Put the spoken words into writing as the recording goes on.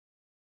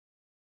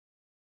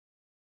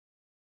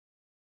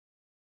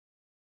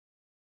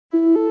On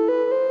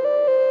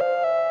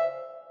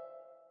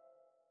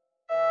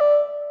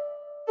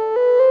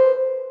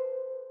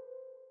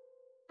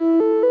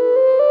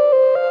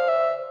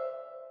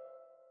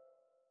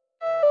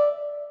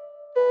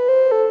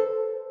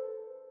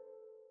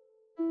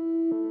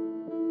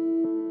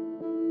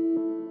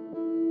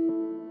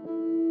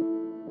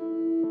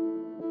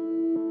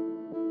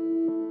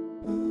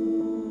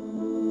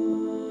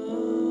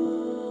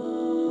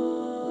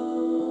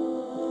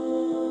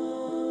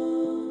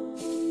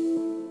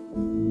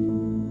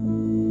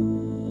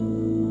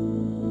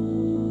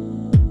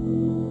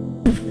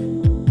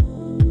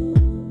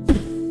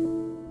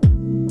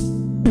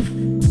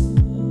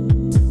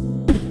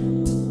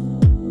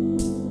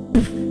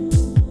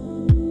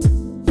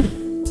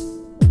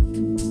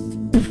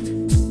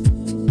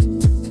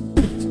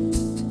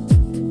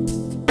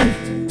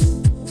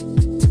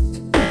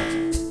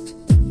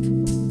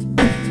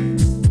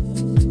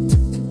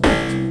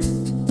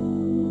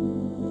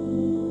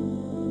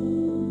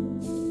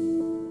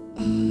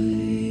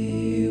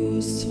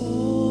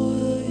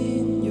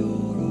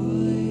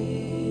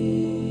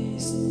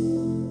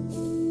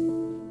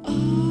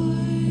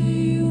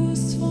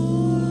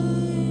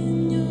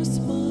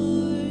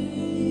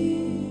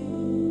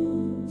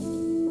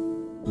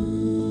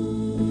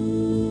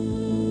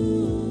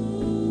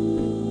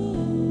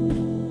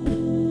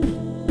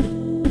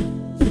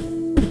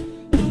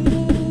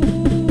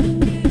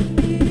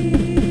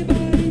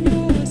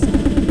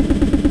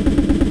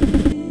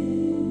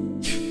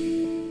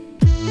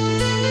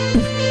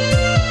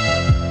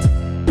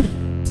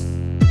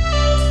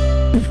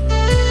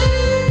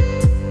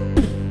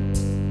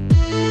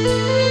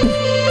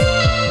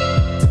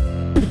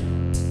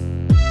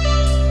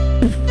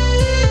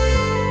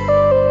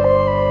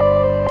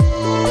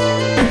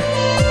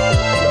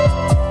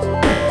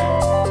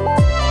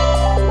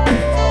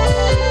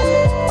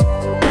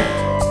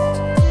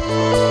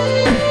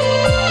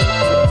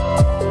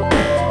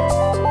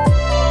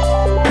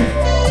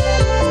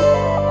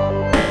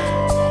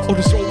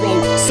the slow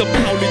road,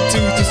 somehow linked to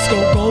the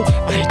slow go.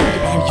 I think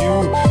about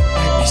you, I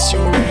miss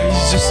your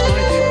eyes, just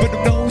mine, but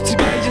I'm not to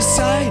by your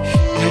side. I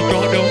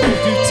gotta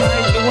hold you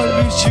tight, don't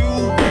wanna lose you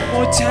one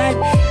more time.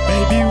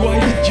 Baby, why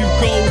did you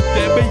go?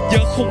 Để bây giờ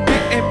không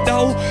biết em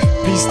đâu.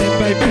 Please stand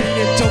by me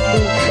and don't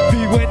move.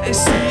 Vì when I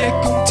see I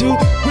come to,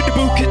 with the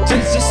book and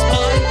just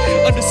mine.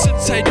 On the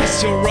sunset,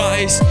 it's your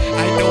eyes. I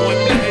know I'm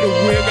like a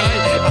weird guy.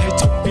 I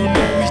don't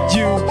belong with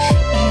you,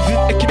 even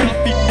I cannot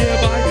be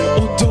nearby.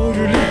 Although I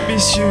really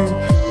miss you.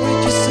 Why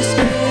just to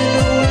stand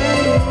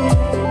away?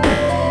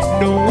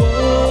 No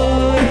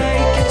word I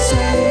can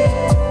say.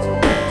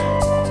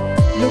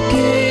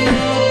 Looking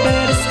up at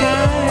the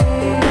sky,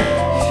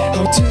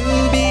 how to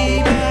be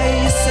by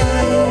your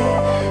side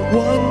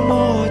one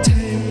more time.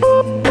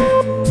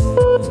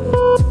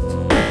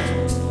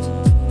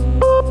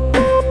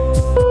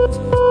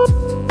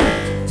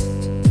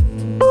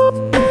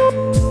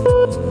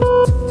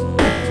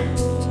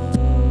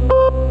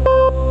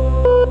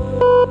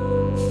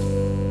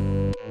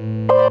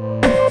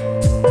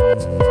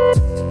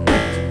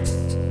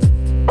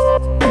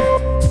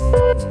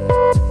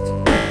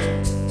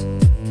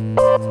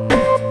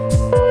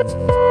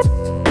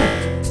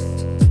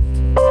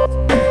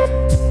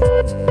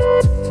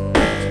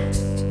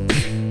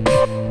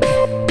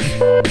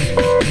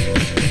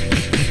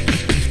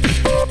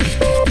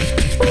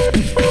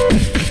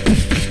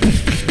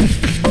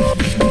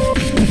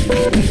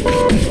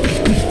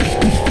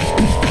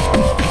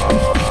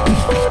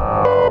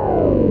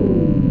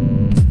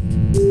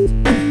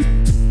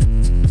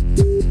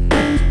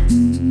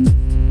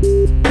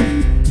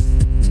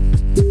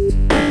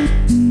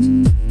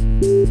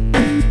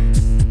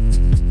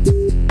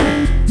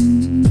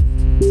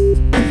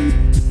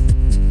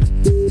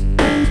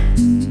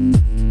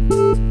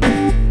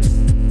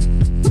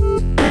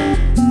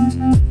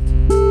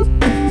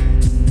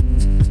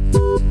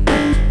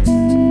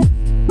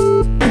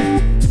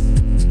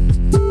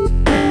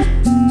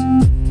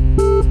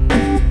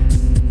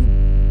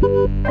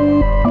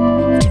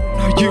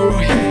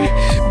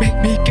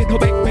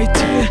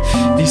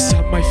 These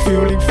are my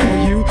feelings for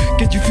you.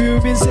 Can you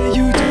feel me and say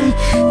you do?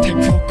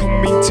 Thanks for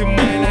coming to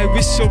my life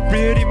with so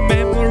pretty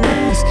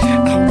memories.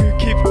 I will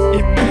keep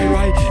in my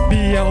right,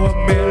 be our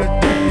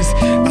melodies.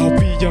 I'll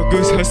be your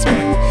good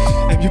husband,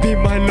 and you be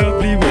my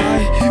lovely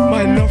wife.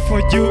 My love for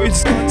you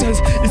is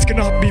constant, it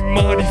cannot be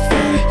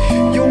modified.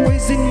 You're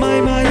always in my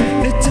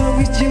mind, the time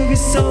with you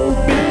is so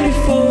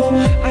beautiful.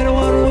 I don't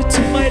want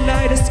to my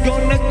life that's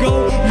gonna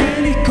go.